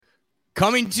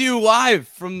Coming to you live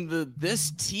from the This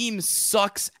Team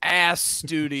Sucks Ass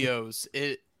Studios.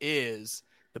 It is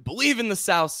the Believe in the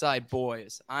Southside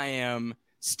Boys. I am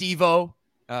Steve-O.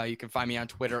 You can find me on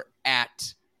Twitter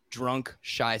at Drunk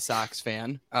Shy Sox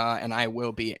Fan. And I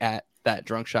will be at that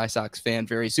Drunk Shy Sox Fan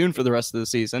very soon for the rest of the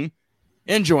season.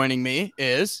 And joining me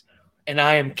is... And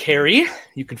I am Carrie.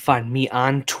 You can find me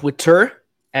on Twitter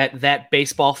at That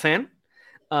Baseball Fan.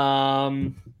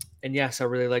 And yes, I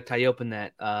really liked how you opened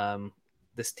that.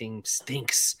 This team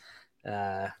stinks.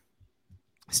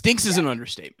 Stinks is an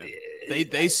understatement.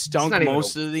 They stunk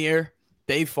most of the year.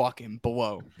 They fucking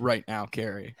blow right now,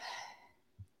 Carrie.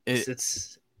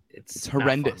 It's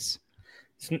horrendous.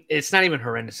 It's not even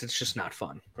horrendous. It's just not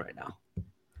fun right now.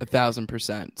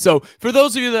 1,000%. So for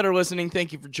those of you that are listening,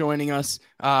 thank you for joining us.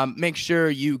 Make sure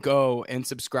you go and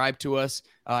subscribe to us,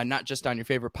 not just on your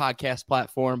favorite podcast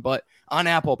platform, but on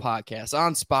Apple Podcasts,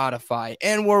 on Spotify,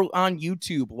 and we're on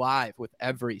YouTube live with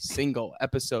every single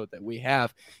episode that we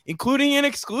have, including an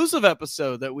exclusive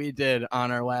episode that we did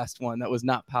on our last one that was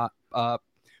not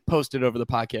posted over the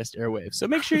podcast airwaves. So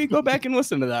make sure you go back and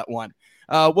listen to that one.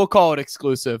 We'll call it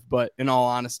exclusive, but in all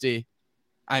honesty,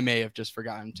 I may have just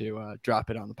forgotten to drop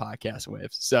it on the podcast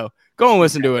waves. So go and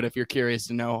listen to it if you're curious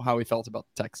to know how we felt about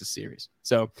the Texas series.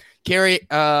 So, Carrie,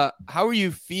 how are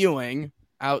you feeling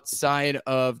outside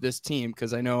of this team?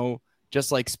 Because I know,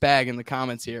 just like Spag in the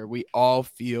comments here, we all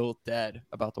feel dead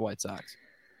about the White Sox.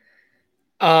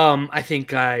 I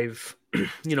think I've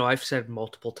said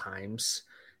multiple times,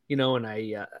 and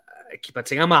I keep on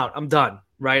saying, I'm out, I'm done,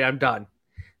 right? I'm done.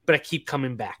 But I keep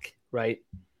coming back, right?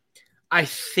 I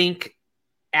think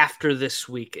after this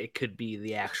week, it could be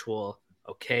the actual,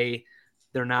 okay,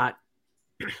 they're not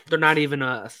even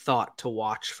a thought to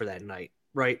watch for that night,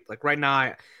 right? Like right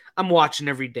now, I'm watching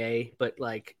every day, but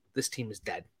like this team is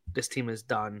dead. This team is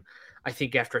done. I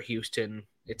think after Houston,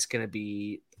 it's going to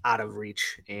be out of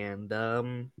reach, and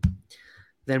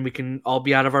then we can all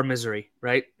be out of our misery,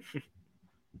 right? We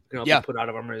can all be put out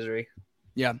of our misery.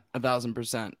 Yeah,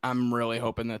 1,000%. I'm really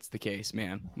hoping that's the case,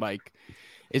 man. Like,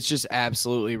 it's just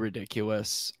absolutely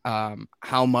ridiculous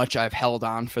how much I've held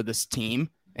on for this team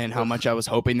and how much I was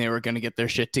hoping they were going to get their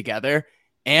shit together.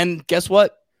 And guess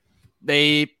what?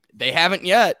 They haven't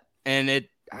yet. And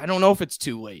I don't know if it's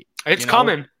too late. It's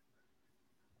coming.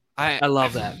 I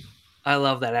love that. I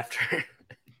love that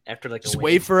after like just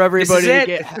wait for everybody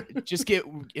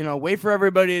to wait for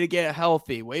everybody to get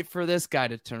healthy. Wait for this guy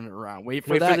to turn it around. Wait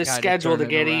for the schedule to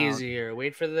get easier.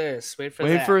 Wait for this. Wait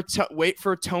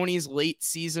for Tony's late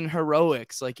season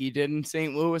heroics like he did in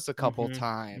St. Louis a couple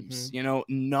times.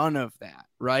 None of that,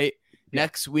 right? Yeah.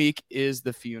 Next week is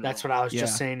the funeral. That's what I was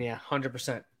just saying. Yeah,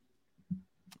 100%.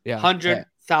 Yeah,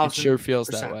 100,000%. It sure feels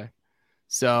that way.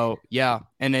 So yeah,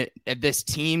 and this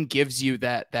team gives you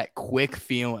that quick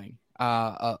feeling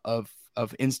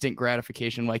of instant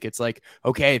gratification. Like, it's like,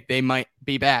 okay, they might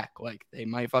be back. Like, they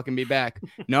might fucking be back.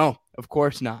 No, of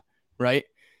course not. Right.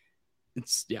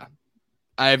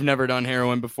 I've never done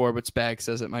heroin before, but Spag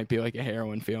says it might be like a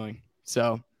heroin feeling.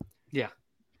 So yeah.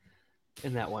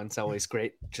 And that one's always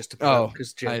great just to put up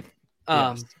because Jim.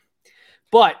 Yes.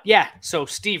 But yeah, so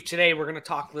Steve, today we're going to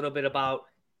talk a little bit about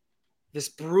this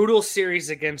brutal series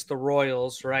against the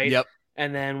Royals, right? Yep.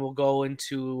 And then we'll go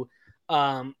into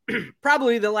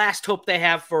probably the last hope they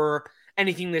have for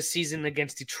anything this season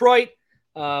against Detroit,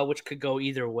 which could go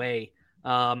either way.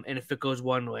 And if it goes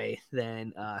one way,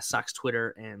 then Sox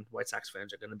Twitter and White Sox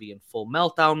fans are going to be in full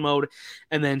meltdown mode.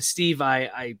 And then Steve,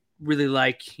 I really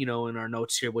like, in our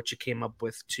notes here, what you came up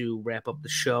with to wrap up the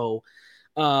show.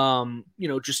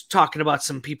 Just talking about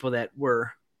some people that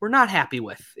we're not happy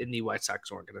with in the White Sox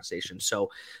organization. So,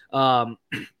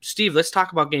 Steve, let's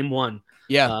talk about game one.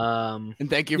 Yeah. And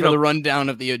thank you for the rundown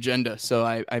of the agenda. So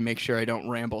I make sure I don't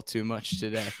ramble too much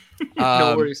today.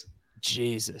 No worries.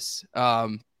 Jesus.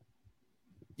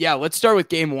 Yeah, let's start with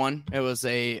game one. It was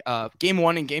a game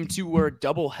one and game two were a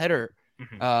doubleheader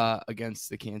against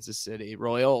the Kansas City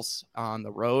Royals on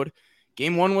the road.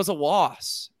 Game one was a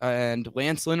loss, and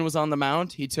Lance Lynn was on the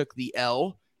mound. He took the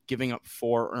L, giving up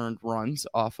 4 earned runs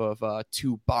off of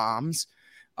 2 bombs.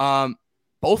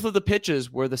 Both of the pitches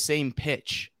were the same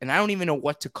pitch, and I don't even know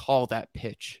what to call that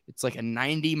pitch. It's like a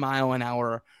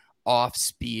 90-mile-an-hour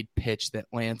off-speed pitch that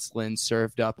Lance Lynn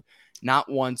served up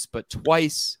not once but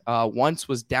twice. Once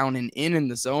was down and in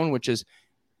the zone, which is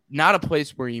not a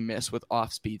place where you miss with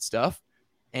off-speed stuff,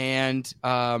 and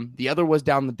the other was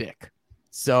down the dick.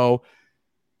 So,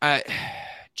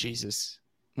 Jesus,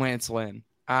 Lance Lynn,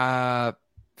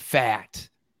 fat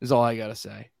is all I gotta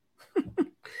say.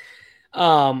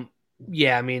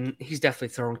 Yeah, I mean, he's definitely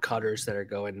throwing cutters that are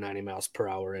going 90 miles per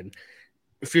hour. And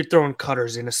if you're throwing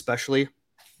cutters in, especially,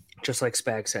 just like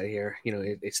Spag said here,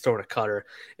 it's throwing a cutter.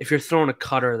 If you're throwing a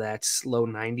cutter that's low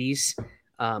 90s,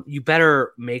 you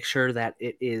better make sure that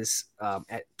it is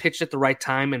pitched at the right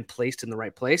time and placed in the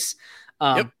right place.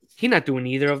 Yep. He's not doing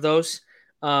either of those.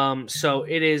 So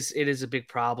it is a big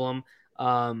problem.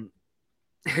 And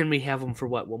we have him for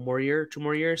what, 1 more year, 2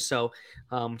 more years. So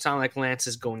it's not like Lance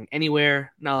is going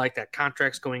anywhere. Not like that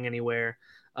contract's going anywhere.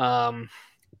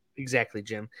 Exactly,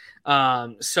 Jim.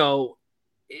 So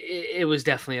it was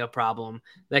definitely a problem.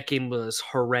 That game was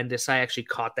horrendous. I actually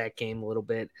caught that game a little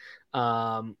bit.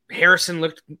 Harrison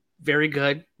looked very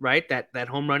good, right? That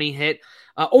home run he hit,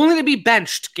 only to be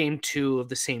benched game 2 of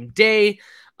the same day.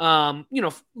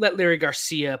 Let Larry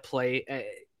Garcia play.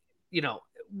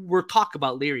 We'll talk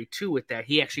about Larry too with that.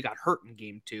 He actually got hurt in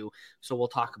game 2. So we'll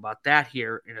talk about that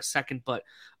here in a second, but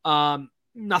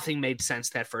nothing made sense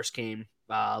that first game.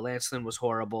 Lance Lynn was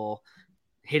horrible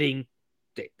hitting.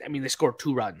 They scored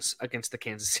 2 runs against the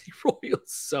Kansas City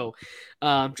Royals. So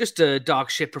just a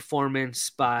dog shit performance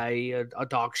by a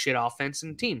dog shit offense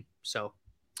and team. So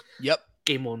yep.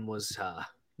 Game 1 was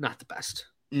not the best.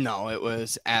 No, it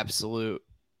was absolutely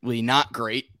not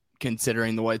great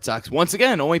considering the White Sox once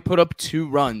again only put up 2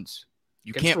 runs.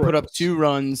 You can't put up 2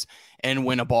 runs and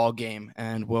win a ball game.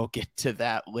 And we'll get to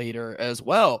that later as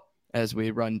well as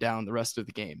we run down the rest of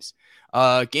the games.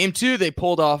 Game 2, they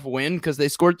pulled off a win because they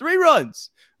scored 3 runs.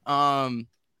 Lenyn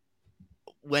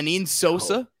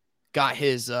Sosa got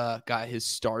his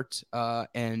start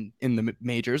and in the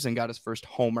majors and got his first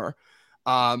homer.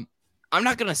 I'm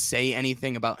not going to say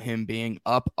anything about him being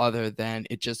up other than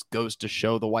it just goes to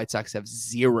show the White Sox have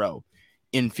 0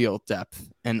 infield depth.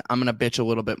 And I'm going to bitch a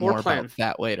little bit more about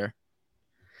that later.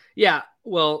 Yeah,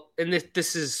 well, and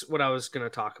this is what I was going to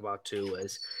talk about too,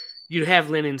 is you have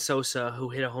Lenyn Sosa who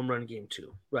hit a home run in game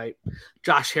 2, right?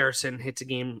 Josh Harrison hits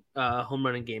a home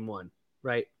run in game 1,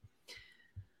 right?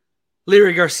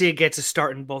 Larry Garcia gets a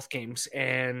start in both games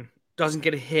and doesn't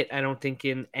get a hit, I don't think,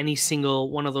 in any single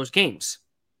one of those games.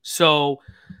 So,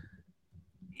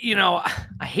 I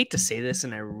hate to say this,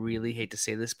 and I really hate to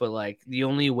say this, but like the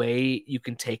only way you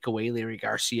can take away Larry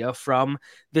Garcia from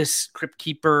this crypt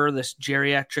keeper, this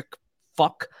geriatric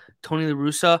fuck, Tony La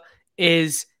Russa,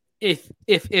 is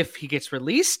if he gets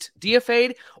released,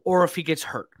 DFA'd, or if he gets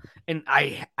hurt. And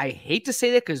I hate to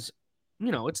say that because,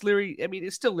 it's Larry. I mean,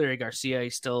 it's still Larry Garcia.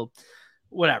 He's still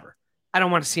whatever. I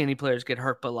don't want to see any players get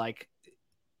hurt, but like,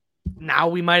 now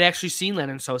we might actually see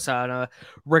Lenyn Sosa on a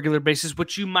regular basis,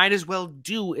 which you might as well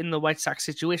do in the White Sox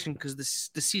situation because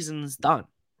the season's done,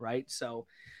 right? So,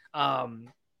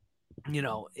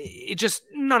 it just,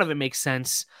 none of it makes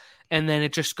sense. And then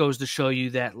it just goes to show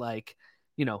you that, like,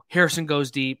 Harrison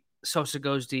goes deep, Sosa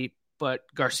goes deep, but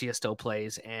Garcia still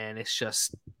plays, and it's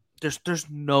just there's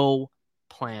no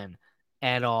plan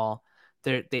at all.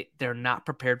 They're not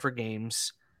prepared for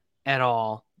games at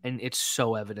all, and it's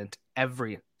so evident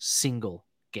every single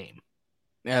game.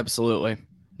 Absolutely.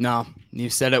 No, you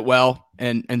said it well.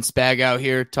 And Spag out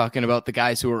here talking about the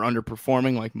guys who are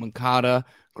underperforming, like Moncada,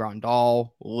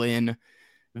 Grandal, Lynn,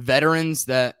 veterans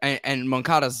that, and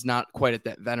Moncada's not quite at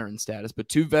that veteran status, but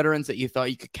 2 veterans that you thought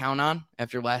you could count on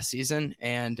after last season.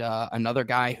 And another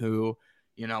guy who,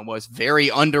 was very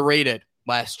underrated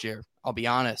last year. I'll be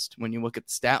honest, when you look at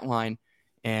the stat line,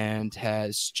 and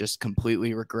has just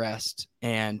completely regressed.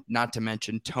 And not to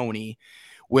mention Tony.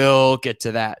 We'll get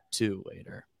to that too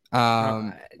later.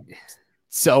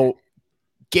 So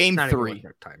game 3.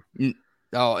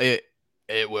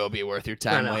 It will be worth your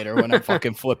time later when I'm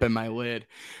fucking flipping my lid.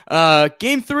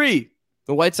 Game 3,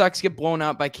 the White Sox get blown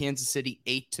out by Kansas City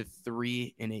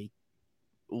 8-3 in a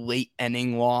late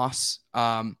inning loss.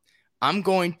 I'm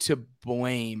going to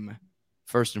blame,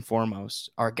 first and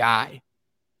foremost, our guy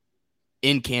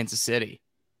in Kansas City,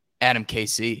 Adam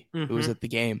KC, who was at the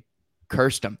game,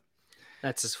 cursed him.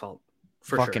 That's his fault.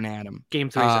 Fucking sure. Adam. Game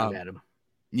 3's on Adam.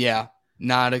 Yeah,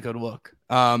 not a good look.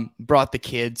 Brought the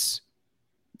kids.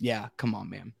 Yeah, come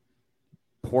on, man.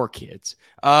 Poor kids.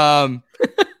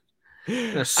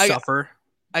 Suffer.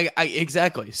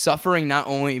 Exactly. Suffering not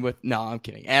only with, no, I'm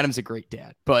kidding. Adam's a great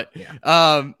dad, but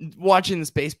watching this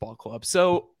baseball club.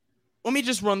 So let me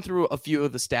just run through a few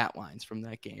of the stat lines from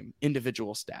that game.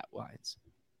 Individual stat lines.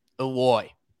 Eloy,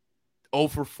 0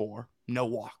 for 4, no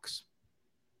walks.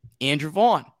 Andrew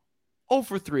Vaughn, 0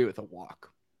 for 3 with a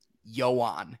walk.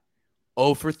 Yoan,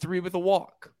 0 for 3 with a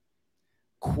walk.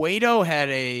 Cueto had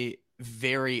a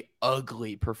very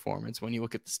ugly performance when you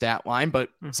look at the stat line, but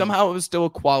somehow it was still a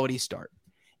quality start.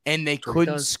 And they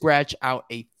couldn't scratch out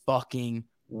a fucking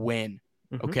win.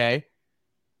 Okay?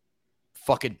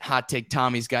 Fucking hot take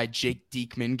Tommy's guy, Jake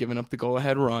Diekman, giving up the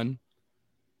go-ahead run.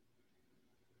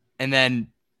 And then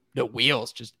the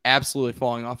wheels just absolutely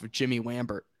falling off of Jimmy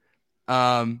Lambert.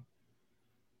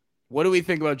 What do we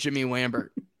think about Jimmy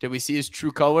Lambert? Did we see his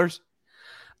true colors?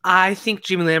 I think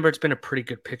Jimmy Lambert's been a pretty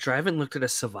good pitcher. I haven't looked at a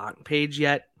Savant page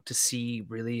yet to see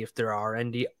really if there are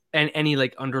any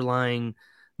like underlying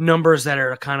numbers that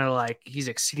are kind of like he's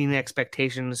exceeding the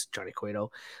expectations, Johnny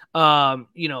Cueto,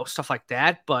 stuff like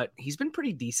that. But he's been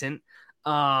pretty decent.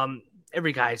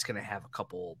 Every guy's gonna have a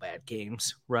couple bad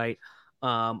games, right?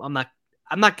 I'm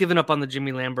not giving up on the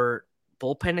Jimmy Lambert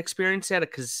bullpen experience yet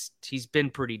because he's been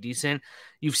pretty decent.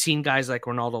 You've seen guys like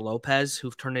Ronaldo Lopez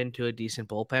who've turned into a decent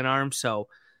bullpen arm, so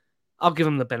I'll give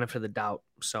him the benefit of the doubt.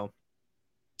 So,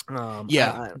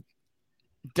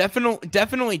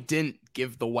 definitely didn't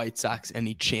give the White Sox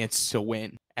any chance to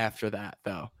win after that,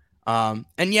 though. And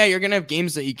yeah, you're gonna have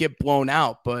games that you get blown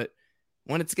out, but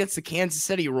when it's against the Kansas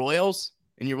City Royals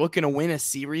and you're looking to win a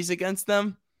series against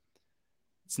them,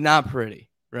 it's not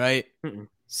pretty, right? Mm-mm.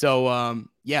 So, I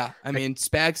mean,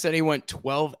 Spags said he went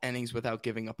 12 innings without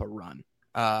giving up a run.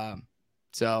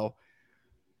 So,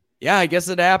 yeah, I guess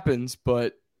it happens.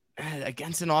 But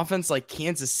against an offense like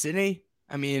Kansas City,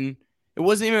 I mean, it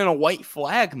wasn't even a white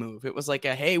flag move. It was like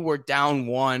hey, we're down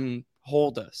one,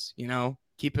 hold us,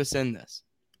 keep us in this.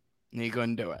 And you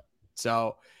couldn't do it.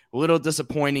 So, a little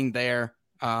disappointing there.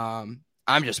 I'm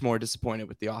just more disappointed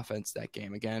with the offense that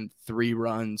game. Again, 3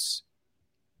 runs.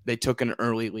 They took an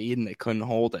early lead and they couldn't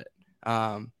hold it.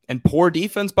 And poor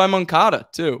defense by Moncada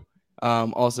too.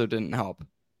 Also didn't help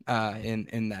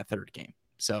in that third game.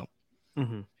 So,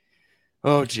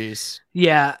 Oh geez.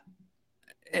 Yeah.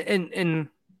 And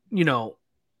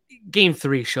game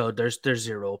 3 showed there's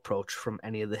zero approach from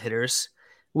any of the hitters,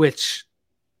 which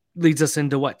leads us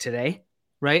into what today,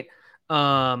 right?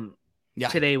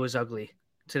 Today was ugly.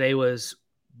 Today was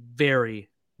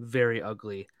very, very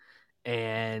ugly.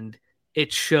 And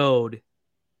it showed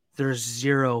there's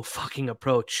zero fucking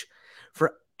approach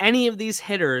for any of these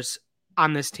hitters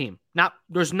on this team.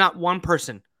 There's not one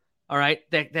person, all right,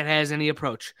 that has any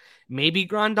approach. Maybe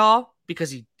Grandal,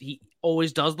 because he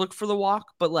always does look for the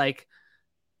walk, but like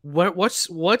what's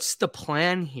the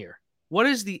plan here? What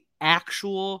is the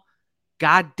actual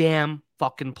goddamn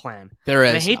fucking plan? There is.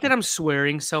 And I hate that I'm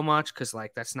swearing so much because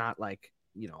like that's not like,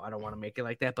 I don't want to make it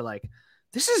like that, but like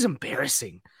this is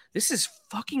embarrassing. This is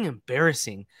fucking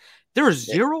embarrassing. There is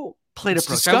zero plate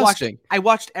approach. Disgusting. I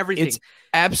watched everything. It's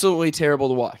absolutely terrible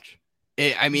to watch.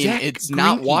 It's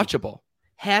not watchable.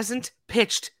 Hasn't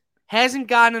pitched, hasn't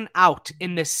gotten out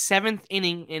in the 7th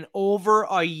inning in over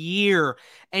a year,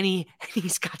 and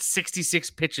he's got 66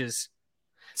 pitches.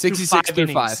 66 through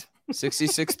 5.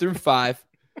 66 through 5.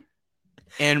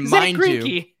 And mind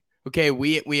you, okay,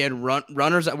 we had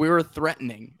runners that we were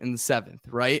threatening in the 7th,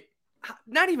 right?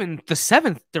 Not even the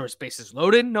 7th. There was bases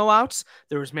loaded, no outs.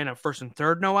 There was man on first and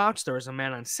third, no outs. There was a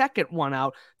man on second, 1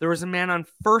 out. There was a man on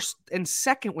first and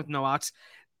second with no outs.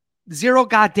 0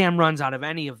 goddamn runs out of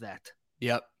any of that.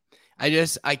 Yep.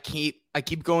 I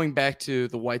keep going back to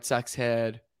the White Sox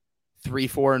had 3,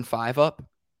 4, and 5 up,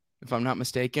 if I'm not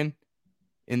mistaken,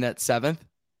 in that 7th,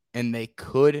 and they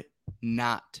could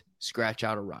not scratch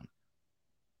out a run.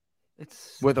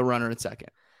 With a runner at second.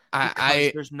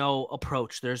 There's no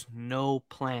approach. There's no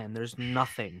plan. There's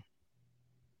nothing.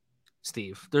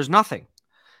 Steve, there's nothing.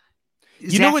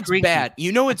 You know it's bad.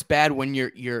 You know it's bad when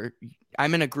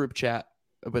I'm in a group chat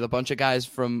with a bunch of guys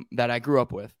from that I grew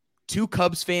up with. 2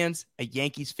 Cubs fans, a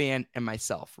Yankees fan, and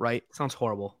myself, right? Sounds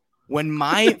horrible. When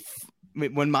my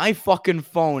fucking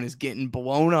phone is getting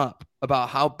blown up about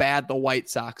how bad the White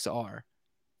Sox are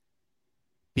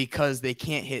because they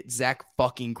can't hit Zach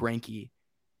fucking Greinke.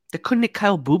 They couldn't hit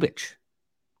Kyle Bubic.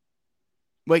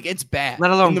 Like, it's bad.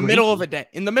 Let alone in the middle of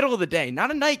the day,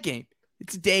 not a night game.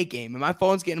 It's a day game, and my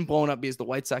phone's getting blown up because the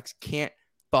White Sox can't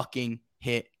fucking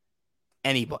hit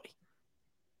anybody.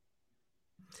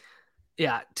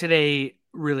 Yeah, today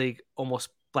really almost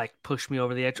like pushed me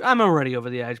over the edge. I'm already over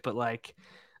the edge, but like,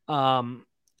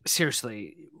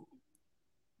 seriously,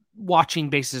 watching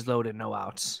bases loaded, no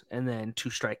outs, and then 2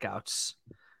 strikeouts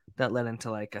that led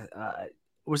into like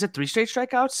was it 3 straight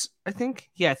strikeouts? I think.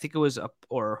 Yeah, I think it was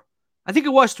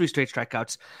 3 straight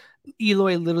strikeouts.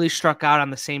 Eloy literally struck out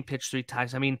on the same pitch 3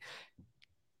 times. I mean,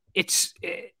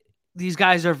 these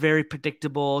guys are very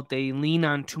predictable. They lean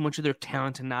on too much of their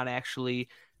talent and not actually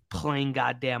playing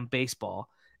goddamn baseball.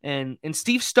 And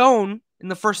Steve Stone in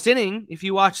the first inning, if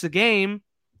you watch the game,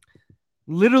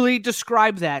 literally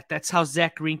described that. That's how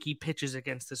Zach Greinke pitches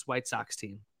against this White Sox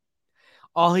team.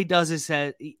 All he does is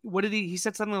he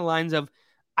said something along the lines of,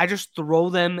 I just throw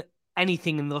them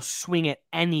anything and they'll swing at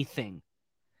anything.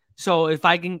 So if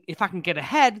I can get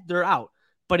ahead, they're out.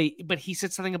 But he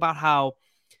said something about how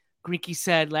Greinke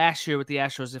said last year with the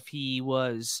Astros, if he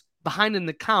was behind in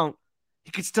the count,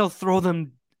 he could still throw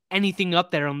them anything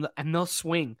up there and they'll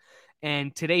swing.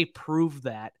 And today proved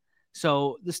that.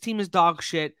 So this team is dog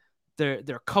shit.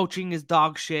 Their coaching is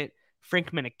dog shit.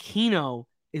 Frank Menachino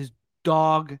is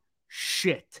dog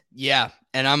shit. Yeah,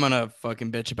 and I'm gonna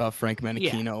fucking bitch about Frank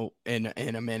Menachino in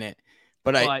a minute.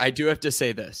 But I do have to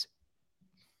say this.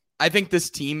 I think this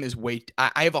team is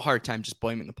I have a hard time just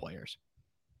blaming the players.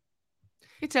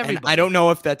 It's everybody. And I don't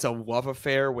know if that's a love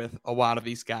affair with a lot of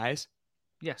these guys.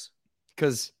 Yes.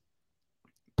 Because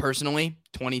personally,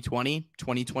 2020,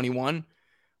 2021,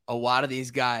 a lot of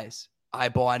these guys, I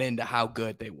bought into how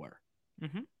good they were.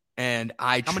 Mm-hmm. And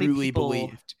I truly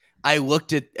believed. I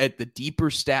looked at the deeper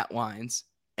stat lines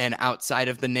and outside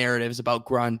of the narratives about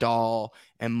Grandal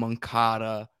and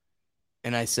Moncada,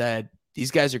 and I said,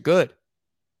 these guys are good.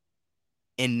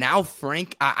 And now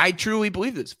Frank, I truly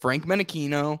believe this. Frank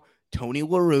Menachino, Tony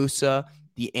La Russa,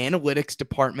 the analytics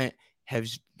department have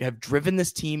driven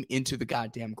this team into the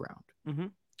goddamn ground. Mm-hmm.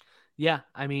 Yeah,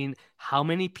 I mean, how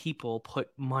many people put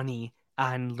money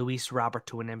on Luis Robert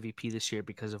to win MVP this year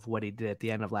because of what he did at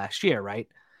the end of last year, right?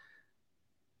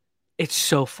 It's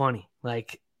so funny.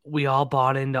 Like, we all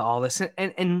bought into all this,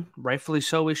 and rightfully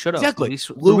so, we should have. Exactly.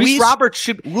 Luis Robert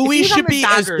should be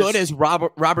as good as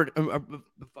Robert.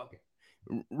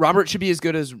 Robert should be as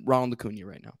good as Ronald Acuna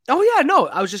right now. Oh yeah, no,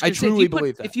 I was just going to say, truly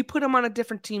believe that. If you put him on a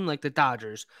different team like the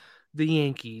Dodgers, the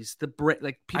Yankees, the Brit,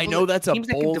 people, I know that's a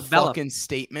bold fucking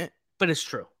statement, but it's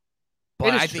true.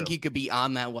 But I think he could be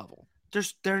on that level.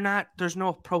 There's no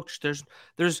approach.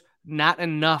 There's not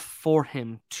enough for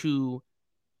him to,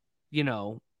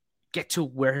 get to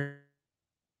where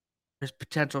his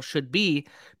potential should be,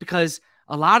 because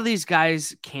a lot of these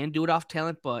guys can do it off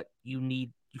talent, but you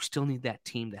still need that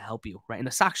team to help you, right? And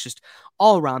the Sox just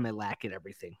all around, they lack at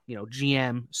everything.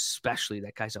 GM especially,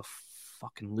 that guy's a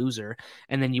fucking loser.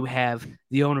 And then you have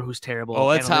the owner who's terrible. Oh,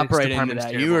 let's hop right into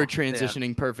that. You are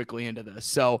transitioning perfectly into this.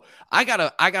 So I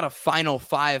got a final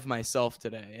five myself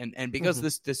today. And because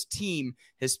this team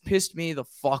has pissed me the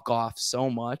fuck off so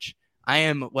much, I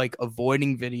am like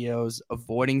avoiding videos,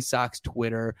 avoiding Sox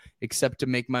Twitter, except to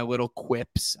make my little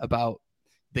quips about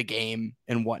the game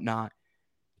and whatnot.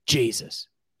 Jesus.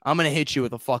 I'm going to hit you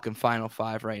with a fucking final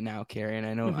five right now, Carrie. And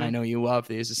I know you love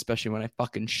these, especially when I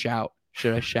fucking shout.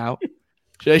 Should I shout?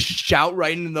 Should I shout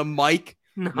right into the mic?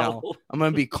 No. I'm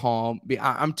going to be calm.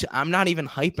 I'm not even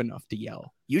hype enough to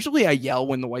yell. Usually I yell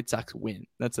when the White Sox win.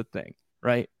 That's the thing,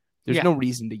 right? There's no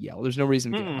reason to yell. There's no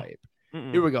reason to get hype.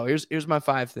 Here we go. Here's my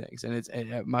five things. And it's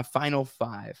my final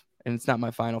five. And it's not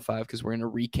my final five because we're going to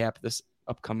recap this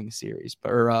upcoming series.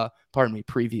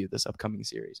 Preview this upcoming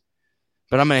series.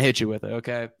 But I'm going to hit you with it,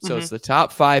 okay? So it's the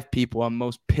top five people I'm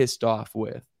most pissed off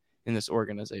with in this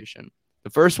organization. The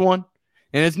first one,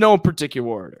 and it's no particular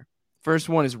order. First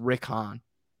one is Rick Hahn.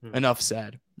 Enough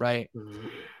said, right?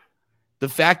 The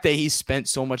fact that he spent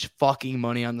so much fucking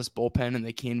money on this bullpen and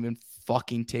they can't even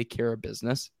fucking take care of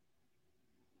business.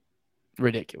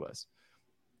 Ridiculous.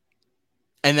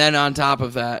 And then on top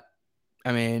of that,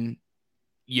 I mean,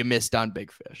 you missed on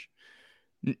Big Fish.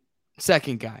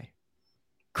 Second guy.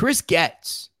 Chris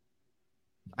Getz.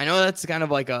 I know that's kind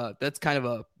of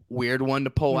a weird one to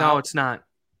pull out. No, it's not.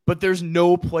 But there's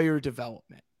no player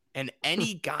development. And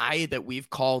any guy that we've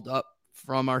called up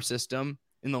from our system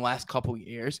in the last couple of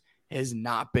years has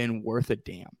not been worth a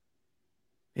damn.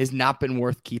 Has not been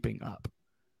worth keeping up.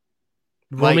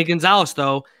 Romy Gonzalez,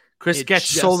 though. Chris Getz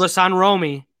sold us on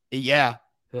Romy. Yeah.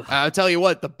 I'll tell you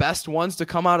what, the best ones to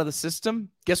come out of the system,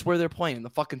 guess where they're playing? The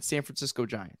fucking San Francisco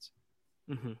Giants.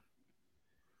 Mm-hmm.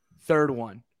 Third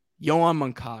one, Yoan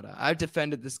Moncada. I've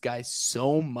defended this guy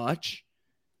so much,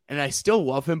 and I still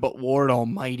love him, but Lord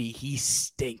Almighty, he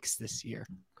stinks this year.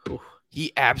 Oof.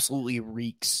 He absolutely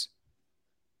reeks.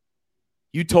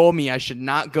 You told me I should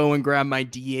not go and grab my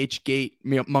DH Gate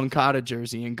Moncada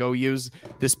jersey and go use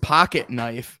this pocket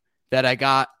knife that I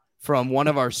got from one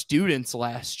of our students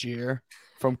last year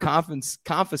from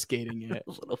confiscating it.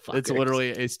 It's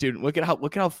literally a student. Look at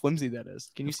how flimsy that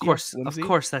is. Can you see? Of course,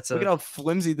 look at how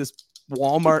flimsy this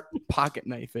Walmart pocket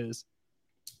knife is.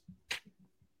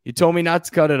 You told me not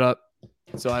to cut it up,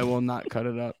 so I will not cut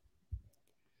it up.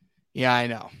 Yeah, I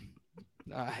know.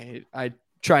 I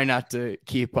try not to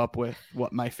keep up with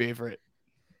what my favorite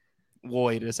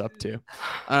Lloyd is up to.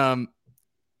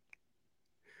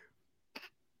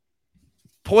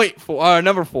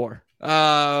 Number 4.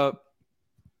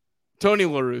 Tony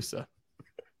La Russa.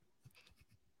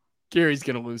 Gary's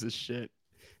going to lose his shit.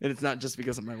 And it's not just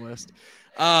because of my list.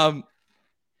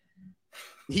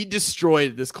 He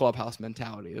destroyed this clubhouse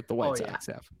mentality that the White Sox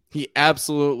have. He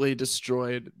absolutely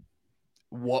destroyed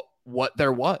what what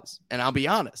there was. And I'll be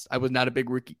honest, I was not a big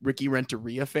Ricky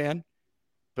Renteria fan,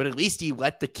 but at least he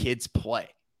let the kids play.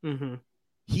 Mm-hmm.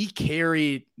 He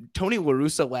carried Tony La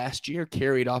Russa last year,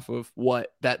 carried off of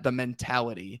the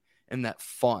mentality and that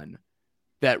fun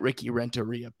that Ricky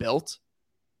Renteria built.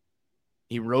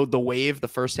 He rode the wave the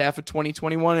first half of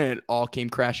 2021, and it all came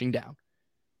crashing down.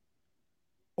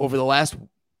 Over the last,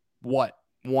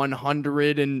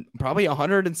 100 and probably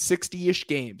 160-ish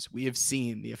games, we have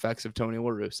seen the effects of Tony La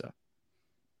Russa.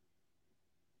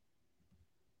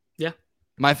 Yeah.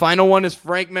 My final one is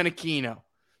Frank Menechino.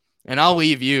 And I'll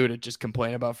leave you to just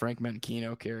complain about Frank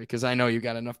Menechino, Kerry, because I know you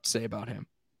got enough to say about him.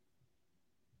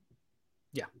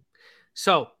 Yeah.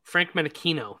 So, Frank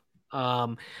Menechino.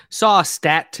 Saw a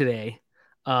stat today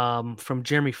from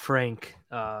Jeremy Frank.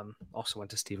 Also went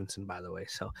to Stevenson, by the way.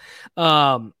 So,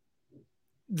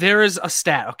 there is a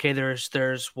stat. Okay,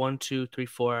 there's 1, 2, 3,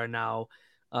 4 now.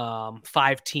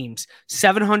 5 teams.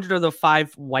 700 of the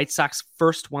 5 White Sox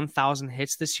first 1,000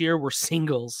 hits this year were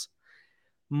singles.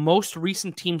 Most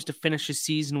recent teams to finish the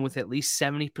season with at least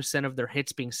 70% of their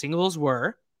hits being singles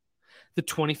were the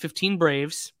 2015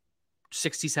 Braves,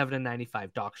 67 and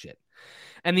 95, dog shit.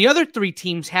 And the other 3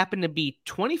 teams happen to be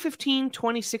 2015,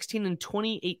 2016, and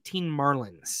 2018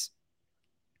 Marlins.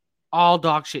 All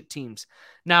dog shit teams.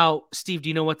 Now, Steve, do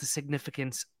you know what the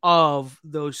significance of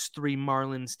those 3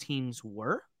 Marlins teams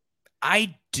were?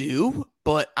 I do,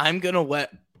 but I'm gonna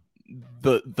let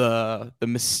the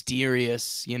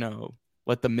mysterious,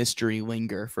 let the mystery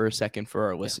linger for a second for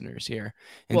our listeners here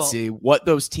and see what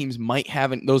those teams might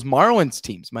have those Marlins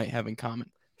teams might have in common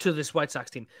to this White Sox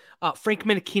team. Frank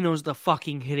Menechino is the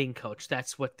fucking hitting coach.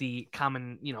 That's what the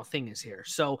common, thing is here.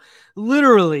 So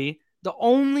literally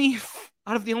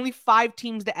out of the only 5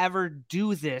 teams to ever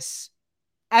do this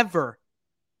ever,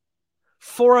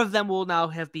 4 of them will now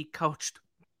have been coached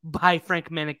by Frank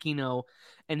Menechino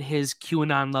and his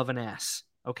QAnon loving ass.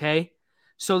 Okay.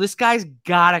 So this guy's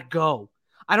gotta go.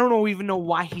 I don't even know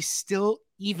why he's still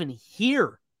even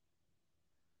here.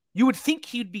 You would think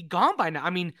he'd be gone by now. I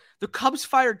mean, the Cubs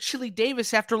fired Chili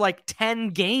Davis after like 10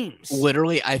 games.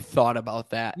 Literally, I thought about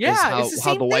that. Yeah,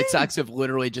 how the White Sox have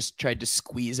literally just tried to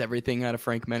squeeze everything out of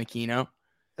Frank Menechino.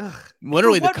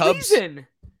 Literally, the Cubs,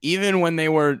 even when they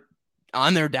were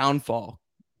on their downfall,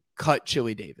 cut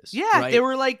Chili Davis. Yeah, right? They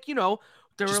were like, they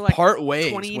just were like part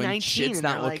ways when shit's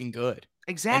not looking good.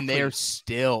 Exactly. And they're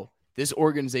this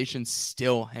organization's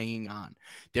still hanging on.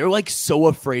 They're like so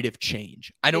afraid of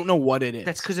change. I don't know what it is.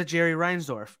 That's because of Jerry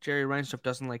Reinsdorf. Jerry Reinsdorf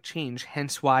doesn't like change,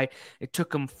 hence why it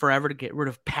took him forever to get rid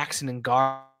of Paxton and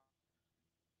Gar,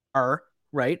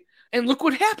 right? And look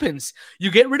what happens. You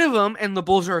get rid of them, and the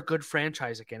Bulls are a good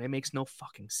franchise again. It makes no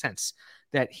fucking sense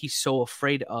that he's so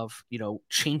afraid of,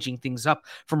 changing things up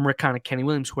from Rick Hahn and Kenny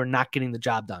Williams, who are not getting the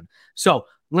job done. So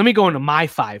let me go into my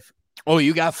 5. Oh,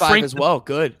 you got 5 as well.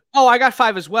 Good. Oh, I got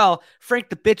 5 as well. Frank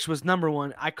the Bitch was number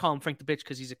 1. I call him Frank the Bitch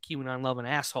because he's a QAnon loving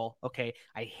asshole. Okay,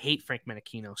 I hate Frank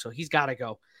Menechino, so he's got to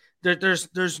go.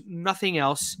 There's nothing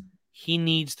else. He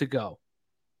needs to go.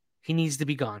 He needs to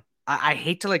be gone. I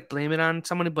hate to blame it on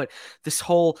somebody, but this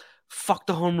whole fuck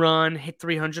the home run, hit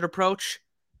 300 approach,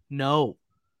 no,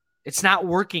 it's not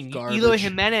working. Eloy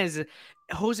Jimenez,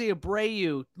 Jose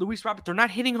Abreu, Luis Robert, they're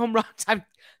not hitting home runs.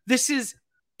 This is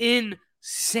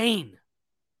insane.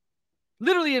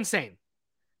 Literally insane.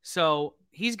 So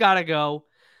he's got to go.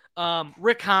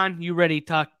 Rick Hahn, you already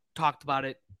talked about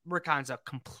it. Rick Hahn's a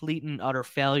complete and utter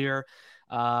failure.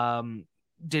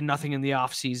 Did nothing in the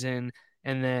offseason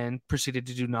and then proceeded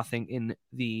to do nothing in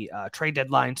the trade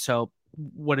deadline. So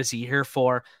what is he here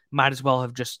for? Might as well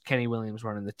have just Kenny Williams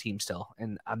running the team still.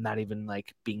 And I'm not even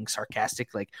being sarcastic.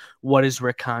 What is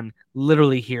Rick Hahn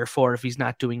literally here for if he's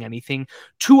not doing anything?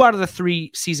 2 out of the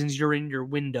 3 seasons you're in your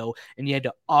window and you had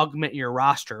to augment your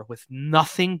roster with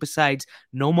nothing besides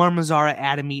Nomar Mazara,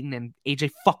 Adam Eaton, and AJ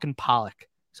fucking Pollock.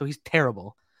 So he's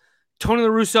terrible. Tony La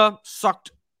Russa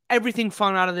sucked everything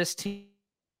fun out of this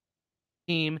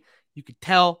team. You could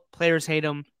tell players hate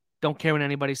him. Don't care what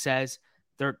anybody says.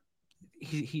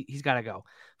 He's got to go.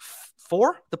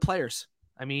 4, the players.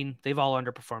 I mean, they've all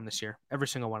underperformed this year. Every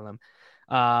single one of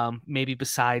them. Maybe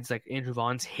besides Andrew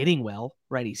Vaughn's hitting well,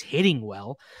 right? He's hitting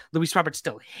well. Luis Robert's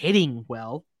still hitting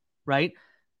well, right?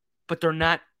 But they're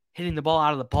not hitting the ball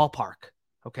out of the ballpark.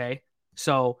 Okay.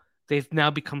 So they've now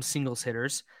become singles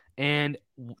hitters. And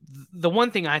the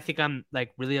one thing I think I'm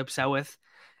really upset with,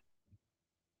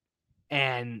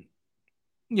 and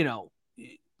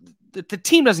the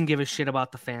team doesn't give a shit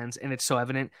about the fans, and it's so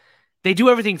evident. They do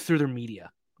everything through their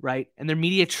media, right? And their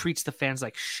media treats the fans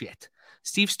like shit.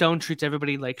 Steve Stone treats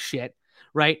everybody like shit,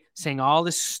 right? Saying all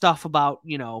this stuff about,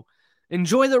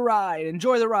 enjoy the ride,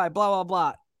 blah, blah,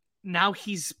 blah. now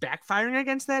he's backfiring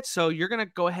against that. So you're going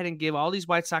to go ahead and give all these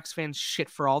White Sox fans shit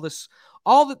for all this,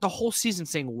 the whole season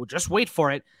saying, well, just wait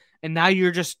for it. And now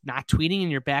you're just not tweeting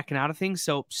and you're backing out of things.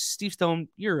 So Steve Stone,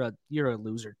 you're a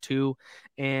loser too.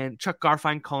 And Chuck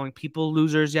Garfien calling people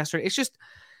losers yesterday. It's just,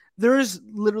 there is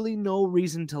literally no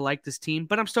reason to like this team,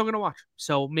 but I'm still going to watch.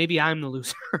 So maybe I'm the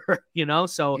loser,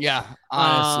 So yeah,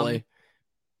 honestly.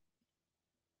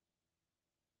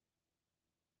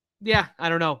 Yeah, I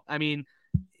don't know. I mean,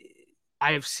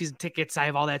 I have season tickets. I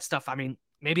have all that stuff. I mean,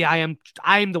 maybe I am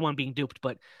the one being duped,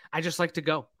 but I just like to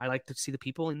go. I like to see the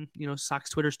people, and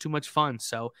Sox Twitter's too much fun.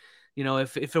 So,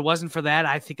 if it wasn't for that,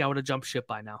 I think I would have jumped ship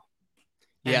by now.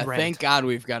 Yeah, thank God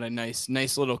we've got a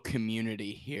nice little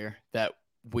community here that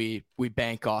we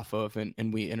bank off of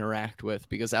and we interact with,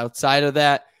 because outside of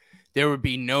that, there would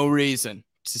be no reason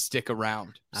to stick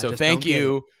around. So thank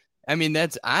you. I mean,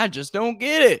 I just don't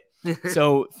get it.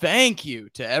 So thank you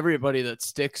to everybody that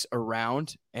sticks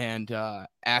around and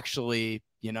actually,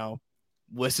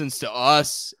 listens to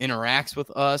us, interacts with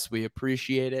us. We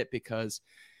appreciate it, because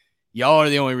y'all are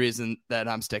the only reason that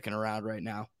I'm sticking around right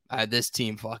now. This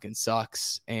team fucking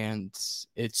sucks, and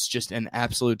it's just an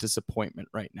absolute disappointment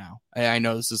right now. I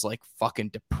know this is like fucking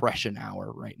depression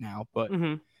hour right now, but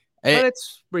but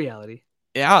it's reality.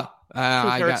 Yeah,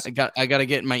 I got to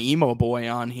get my emo boy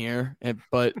on here,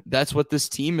 but that's what this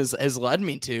team has led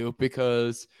me to,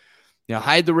 because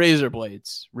hide the razor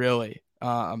blades. Really,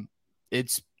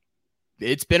 it's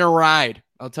been a ride.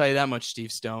 I'll tell you that much,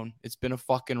 Steve Stone. It's been a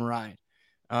fucking ride.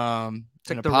 It's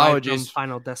like the apologies,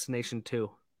 Final Destination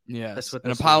 2. Yes,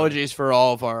 and apologies for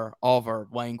all of our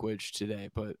language today,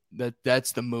 but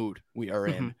that's the mood we are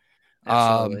in.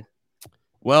 Absolutely.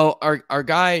 Well, our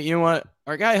guy,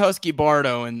 our guy Husky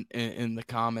Bardo in the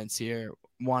comments here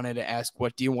wanted to ask,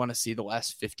 what do you want to see the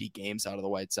last 50 games out of the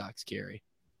White Sox, Gary?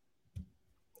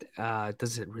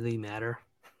 Does it really matter?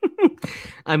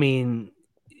 I mean,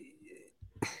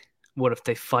 what if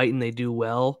they fight and they do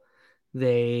well?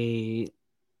 They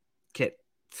get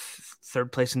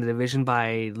third place in the division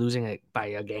by losing by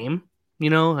a game.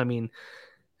 I mean,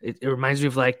 it reminds me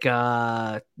of like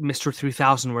Mr.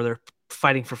 3000, where they're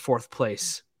fighting for fourth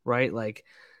place, right? Like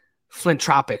Flint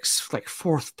Tropics, like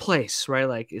fourth place, right?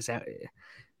 Like, is that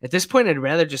at this point? I'd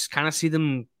rather just kind of see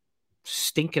them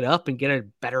stink it up and get a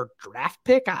better draft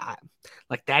pick.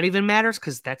 Like that even matters,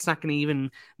 because that's not going to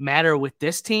even matter with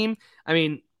this team. I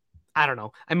mean, I don't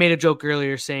know. I made a joke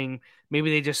earlier saying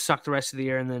maybe they just suck the rest of the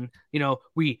year, and then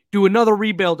we do another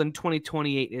rebuild in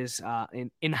 2028 is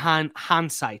in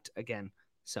hindsight again.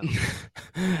 So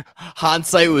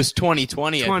hindsight was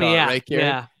 2020. I thought, yeah, right, Gary?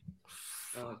 Yeah.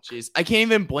 Oh, jeez. I can't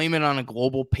even blame it on a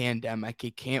global pandemic.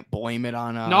 You can't blame it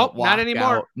on a nope, lockout. not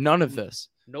anymore. None of this.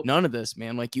 Nope. None of this,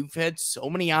 man. Like, you've had so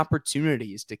many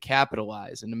opportunities to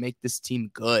capitalize and to make this team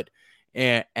good,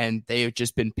 and they've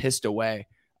just been pissed away.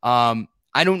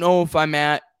 I don't know if I'm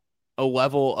at a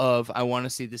level of I want to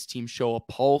see this team show a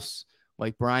pulse,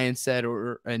 like Brian said,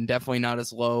 and definitely not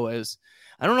as low as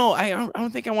I don't know. I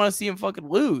don't think I want to see them fucking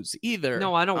lose either.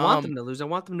 No, I don't want them to lose. I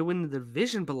want them to win the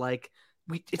division, but like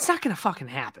it's not gonna fucking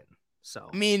happen. So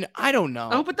I mean, I don't know.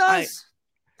 I hope it does.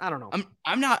 I don't know.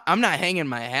 I'm not hanging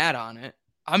my hat on it.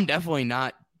 I'm definitely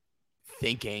not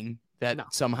thinking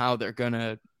that somehow they're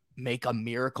gonna make a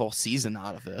miracle season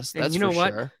out of this. That's for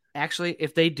sure. Actually,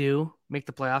 if they do make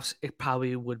the playoffs, it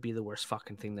probably would be the worst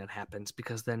fucking thing that happens,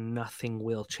 because then nothing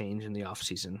will change in the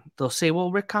offseason. They'll say,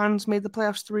 well, Rick Hahn's made the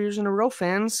playoffs 3 years in a row,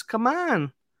 fans. Come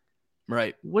on.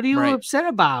 Right. What are you upset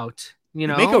about? You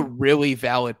make a really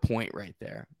valid point right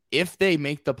there. If they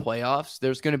make the playoffs,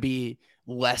 there's going to be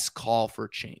less call for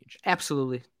change.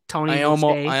 Absolutely. Tony, I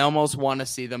almost want to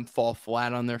see them fall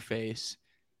flat on their face,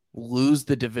 lose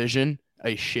the division,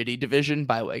 a shitty division,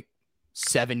 by like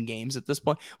 7 games at this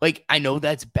point. Like, I know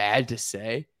that's bad to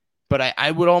say, but I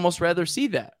would almost rather see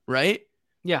that, right?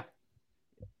 Yeah.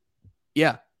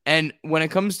 Yeah. And when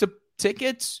it comes to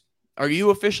tickets, are you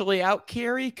officially out,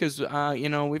 Carrie? Because,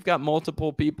 we've got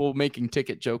multiple people making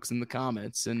ticket jokes in the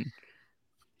comments, and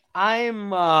I'm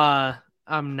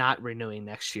not renewing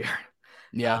next year.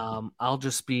 Yeah. I'll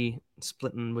just be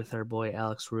splitting with our boy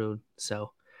Alex Rude.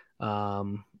 So,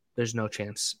 there's no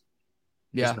chance.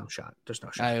 Yeah. There's no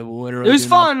shot. I literally it was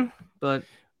fun, but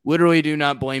literally do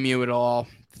not blame you at all.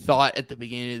 Thought at the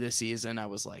beginning of the season, I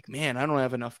was like, man, I don't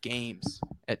have enough games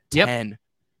at 10. Yep.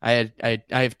 I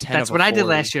have 10. That's what I did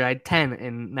last year. I had 10,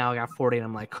 and now I got 40. And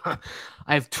I'm like, I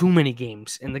have too many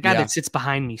games, and the guy that sits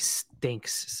behind me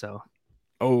stinks. So,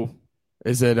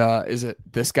 is it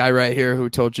this guy right here who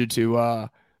told you to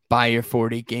buy your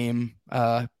 40 game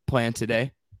plan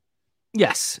today?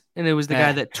 Yes, and it was the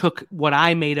guy that took what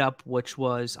I made up, which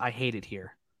was I hate it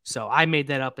here. So I made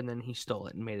that up, and then he stole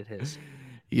it and made it his.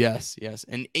 Yes.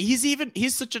 And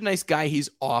he's such a nice guy. He's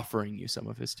offering you some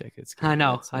of his tickets. I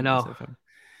know. That's so nice of him.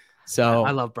 So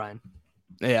I love Brian.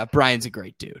 Yeah, Brian's a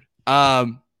great dude.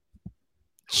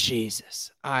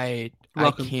 Jesus, Welcome.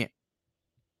 I can't.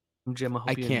 Jim, I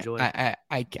hope you enjoy.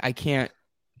 I can't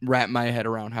wrap my head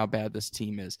around how bad this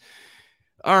team is.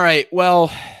 All right,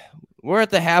 well, we're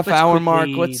at the half-hour mark.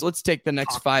 Let's take the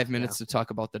next 5 minutes to talk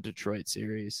about the Detroit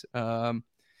series. How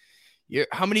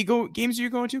many games are you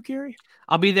going to, Gary?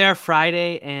 I'll be there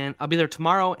Friday, and I'll be there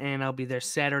tomorrow, and I'll be there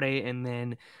Saturday, and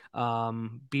then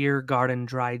Beer Garden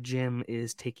Dry Gym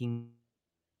is taking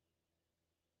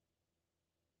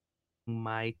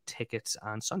my tickets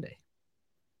on Sunday.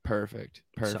 Perfect.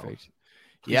 So,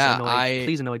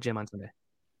 please annoy Jim on Sunday.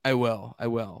 I will.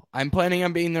 I'm planning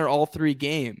on being there all 3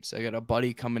 games. I got a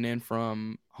buddy coming in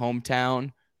from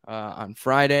hometown on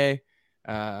Friday.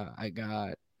 I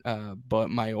got but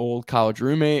my old college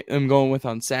roommate I'm going with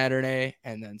on Saturday,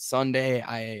 and then Sunday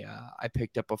I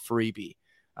picked up a freebie.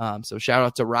 So shout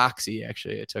out to Roxy.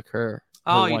 Actually, I took her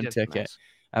one ticket. Nice.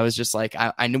 I was just like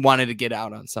I wanted to get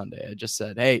out on Sunday. I just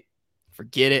said, hey,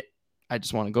 forget it. I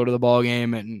just want to go to the ball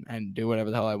game and do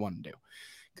whatever the hell I want to do,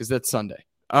 because that's Sunday.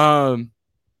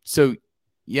 So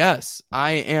yes,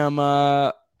 I am.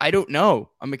 I don't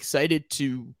know. I'm excited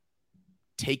to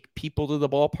take people to the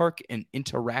ballpark and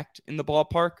interact in the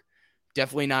ballpark.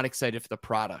 Definitely not excited for the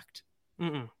product.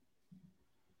 I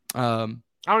don't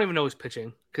even know who's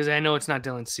pitching, because I know it's not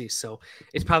Dylan Cease. So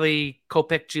it's probably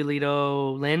Kopech,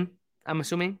 Giolito, Lynn, I'm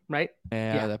assuming, right?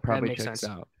 Yeah, that probably checks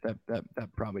out. That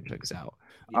probably checks out.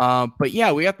 Yeah. But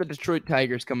yeah, we got the Detroit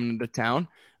Tigers coming into town.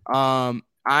 When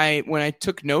I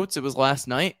took notes, it was last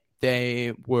night.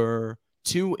 They were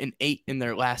 2-8 in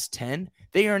their last 10.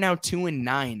 They are now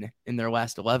 2-9 in their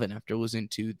last 11 after losing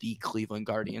to the Cleveland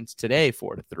Guardians today,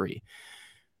 4-3.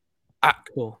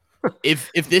 Cool.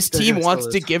 If this team wants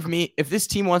to give me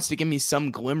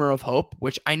some glimmer of hope,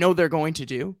 which I know they're going to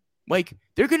do, like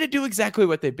they're going to do exactly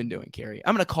what they've been doing, Carrie.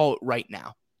 I'm going to call it right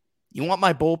now. You want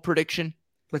my bold prediction?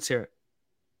 Let's hear it.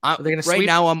 Right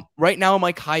now, I'm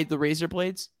like, hide the razor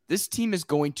blades. This team is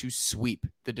going to sweep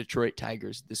the Detroit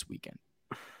Tigers this weekend.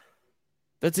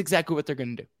 That's exactly what they're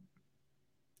going to do.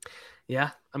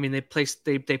 Yeah, I mean they play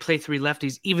 3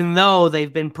 lefties, even though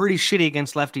they've been pretty shitty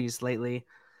against lefties lately.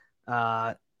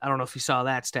 I don't know if you saw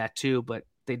that stat too, but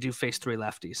they do face 3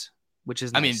 lefties, which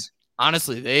is nice. I mean,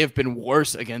 honestly, they have been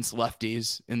worse against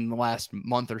lefties in the last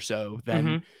month or so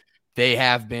than they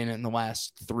have been in the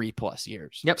last 3+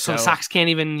 years. Yep. So Sox can't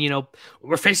even,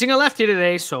 we're facing a lefty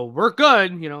today, so we're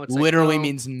good. It's literally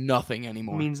means nothing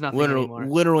anymore. Means nothing anymore.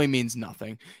 Literally means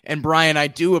nothing. And Brian, I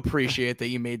do appreciate that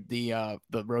you made the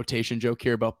rotation joke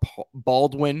here about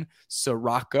Baldwin,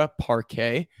 Soroka,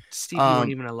 Parquet. Steve, you weren't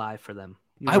even alive for them.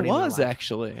 I was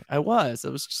actually. I was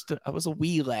a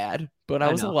wee lad, but I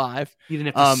was alive. You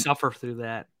didn't have to suffer through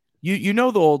that. You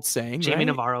know the old saying, Jamie right?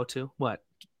 Navarro too. What?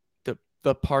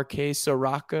 The Parquet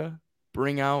Soroka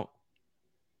bring out.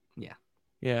 Yeah.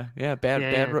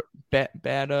 Bad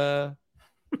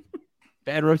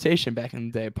rotation back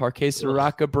in the day. Parquet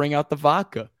Soroka bring out the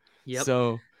vodka. Yep.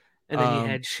 So, and then you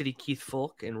had shitty Keith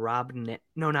Folk and Bob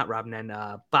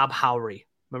Howry.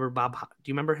 Remember Bob? Do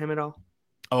you remember him at all?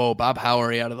 Oh, Bob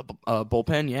Howry out of the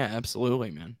bullpen. Yeah, absolutely,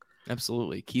 man.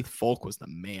 Absolutely. Keith Folk was the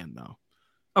man, though.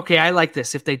 Okay, I like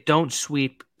this. If they don't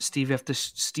sweep, Steve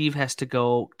has to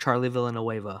go Charlie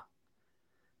Villanueva.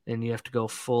 And you have to go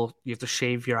full. You have to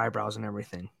shave your eyebrows and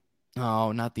everything.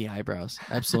 Oh, not the eyebrows.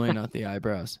 Absolutely not the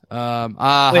eyebrows.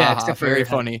 Very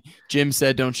funny. Jim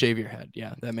said, "Don't shave your head."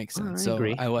 Yeah, that makes sense. I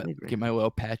agree. Get my little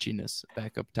patchiness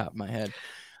back up top of my head.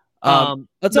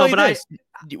 Let's tell you this.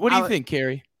 What do you think,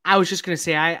 Carrie? I was just gonna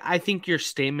say, I think your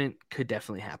statement could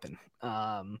definitely happen.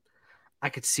 I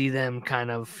could see them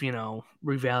kind of,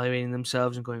 reevaluating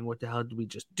themselves and going, what the hell did we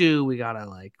just do? We got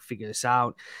to figure this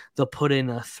out. They'll put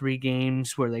in 3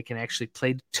 games where they can actually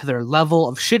play to their level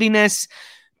of shittiness,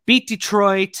 beat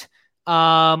Detroit.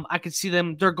 I could see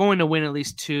them. They're going to win at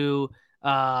least 2.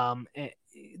 They'll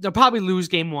probably lose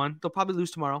game 1. They'll probably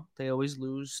lose tomorrow. They always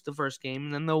lose the first game,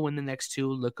 and then they'll win the next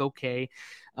 2, look okay,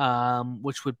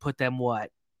 which would put them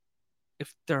what?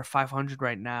 If they're 500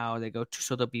 right now, they'd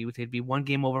be 1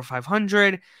 game over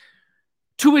 500.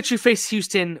 To which we face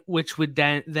Houston, which would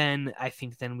then I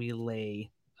think we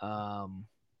lay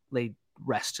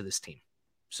rest to this team.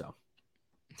 So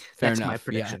that's my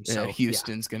prediction. Yeah, so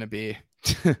Houston's gonna be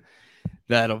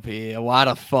that'll be a lot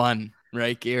of fun,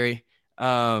 right, Gary?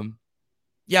 Detroit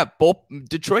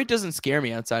doesn't scare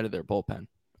me outside of their bullpen.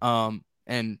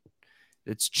 And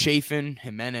It's Chafin,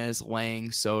 Jimenez,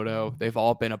 Lang, Soto. They've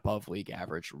all been above league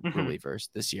average relievers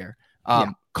this year.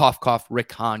 Cough, cough,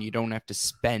 Rick Hahn. You don't have to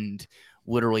spend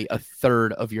literally a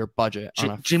third of your budget on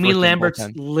a Jimmy Lambert's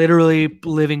bullpen. literally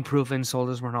living proof, and so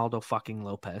does Ronaldo fucking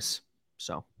Lopez.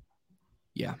 So,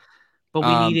 yeah. But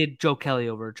we needed Joe Kelly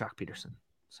over Jock Peterson.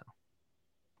 So,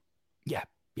 yeah.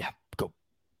 Go.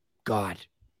 God.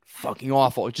 Fucking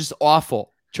awful. Just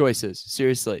awful choices.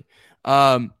 Seriously.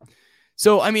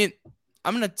 So, I mean,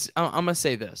 I'm gonna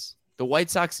say this. The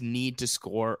White Sox need to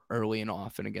score early and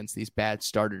often against these bad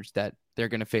starters that they're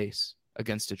going to face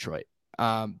against Detroit.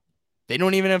 They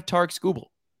don't even have Tarek Skubal,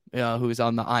 who's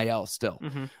on the IL still.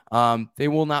 They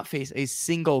will not face a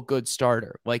single good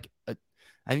starter. I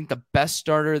think the best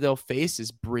starter they'll face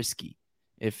is Brisky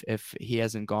if he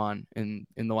hasn't gone in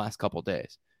the last couple of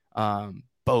days.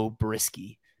 Bo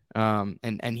Brisky.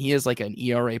 And he is like an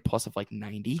ERA plus of like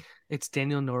 90. It's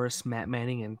Daniel Norris, Matt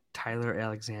Manning, and Tyler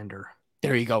Alexander.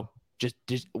 There you go.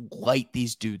 Just light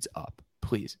these dudes up,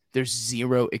 please. There's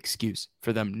zero excuse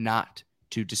for them not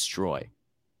to destroy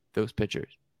those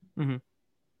pitchers.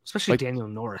 Especially Daniel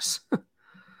Norris.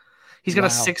 He's got a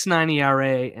 6.9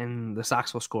 ERA, and the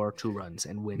Sox will score 2 runs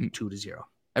and win 2-0.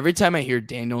 Every time I hear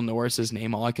Daniel Norris's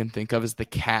name, all I can think of is the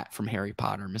cat from Harry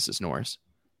Potter, Mrs. Norris.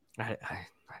 I didn't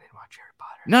watch Harry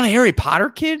Potter. Not a Harry Potter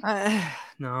kid?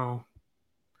 No.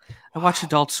 I watch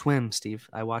Adult Swim, Steve.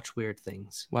 I watch weird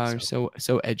things. Wow, you're so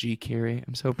edgy, Carrie.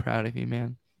 I'm so proud of you,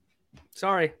 man.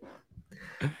 Sorry.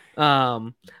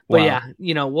 But yeah,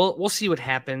 we'll see what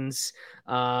happens.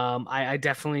 I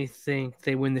definitely think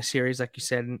they win the series, like you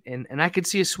said, and I could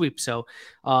see a sweep. So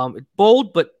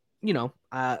bold, but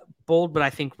I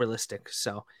think realistic.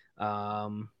 So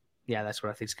yeah, that's what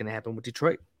I think is going to happen with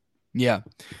Detroit. Yeah.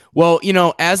 Well,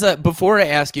 before I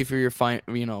ask you for your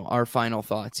our final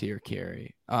thoughts here,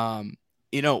 Carrie, our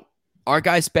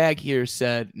guy Spag here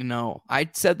said, I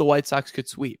said the White Sox could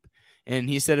sweep. And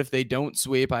he said, if they don't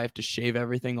sweep, I have to shave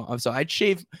everything off. So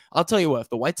I'll tell you what, if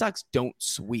the White Sox don't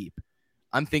sweep,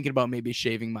 I'm thinking about maybe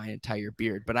shaving my entire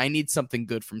beard, but I need something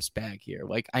good from Spag here.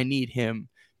 Like, I need him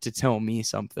to tell me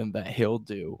something that he'll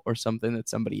do or something that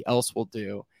somebody else will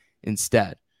do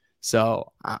instead.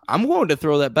 So I'm willing to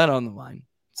throw that bet on the line.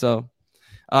 So,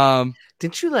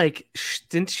 didn't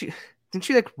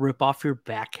you rip off your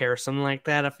back hair or something like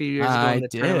that a few years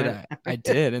ago? I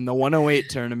did in the 108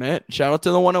 tournament. Shout out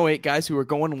to the 108 guys who are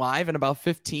going live in about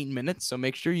 15 minutes. So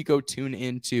make sure you go tune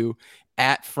into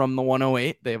 @from the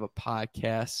 108. They have a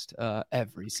podcast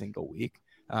every single week.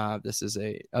 This is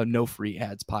a no free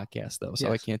ads podcast though, so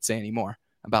yes. I can't say any more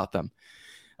about them.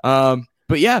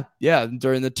 But yeah,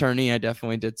 during the tourney, I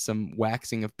definitely did some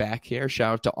waxing of back hair.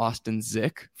 Shout out to Austin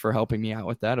Zick for helping me out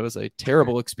with that. It was a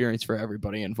terrible experience for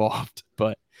everybody involved,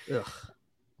 but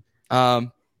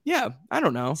yeah, I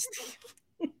don't know.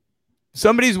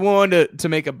 Somebody's willing to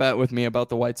make a bet with me about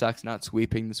the White Sox not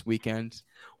sweeping this weekend.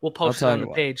 We'll post it on the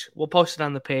page. We'll post it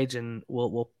on the page and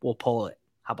we'll pull it.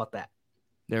 How about that?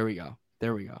 There we go.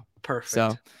 Perfect.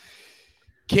 So,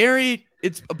 Carrie,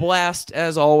 it's a blast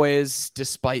as always,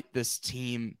 despite this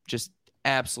team just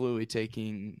absolutely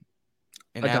taking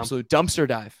an absolute dumpster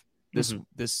dive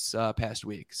this past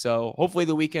week. So hopefully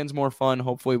the weekend's more fun.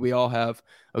 Hopefully we all have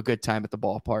a good time at the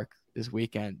ballpark this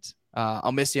weekend.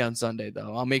 I'll miss you on Sunday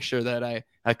though. I'll make sure that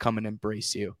I come and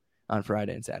embrace you on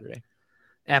Friday and Saturday.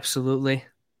 Absolutely.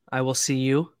 I will see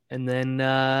you. And then,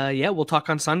 we'll talk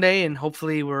on Sunday, and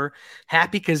hopefully we're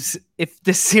happy because if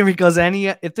this series goes any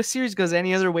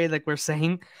other way, like we're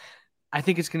saying, I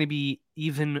think it's going to be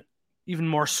even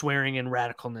more swearing and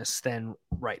radicalness than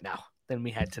right now than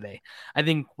we had today. I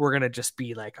think we're going to just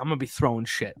be like, I'm going to be throwing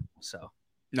shit. So.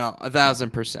 No,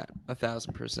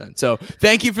 1,000%. So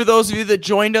thank you for those of you that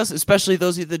joined us, especially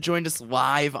those of you that joined us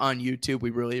live on YouTube. We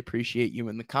really appreciate you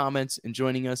in the comments and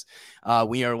joining us.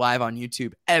 We are live on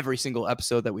YouTube every single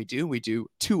episode that we do. We do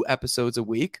 2 episodes a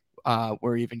week.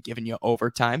 We're even giving you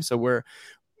overtime. So we're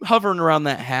hovering around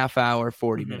that half hour,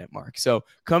 40-minute mark. So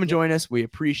come join us. We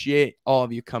appreciate all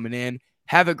of you coming in.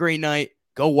 Have a great night.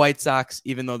 Go White Sox,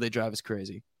 even though they drive us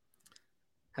crazy.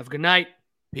 Have a good night.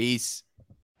 Peace.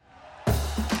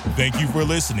 Thank you for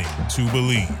listening to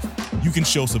Believe. You can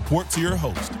show support to your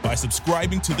host by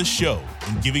subscribing to the show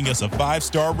and giving us a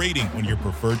 5-star rating on your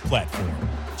preferred platform.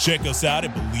 Check us out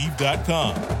at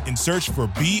Believe.com and search for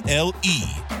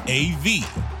BLEAV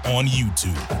on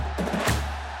YouTube.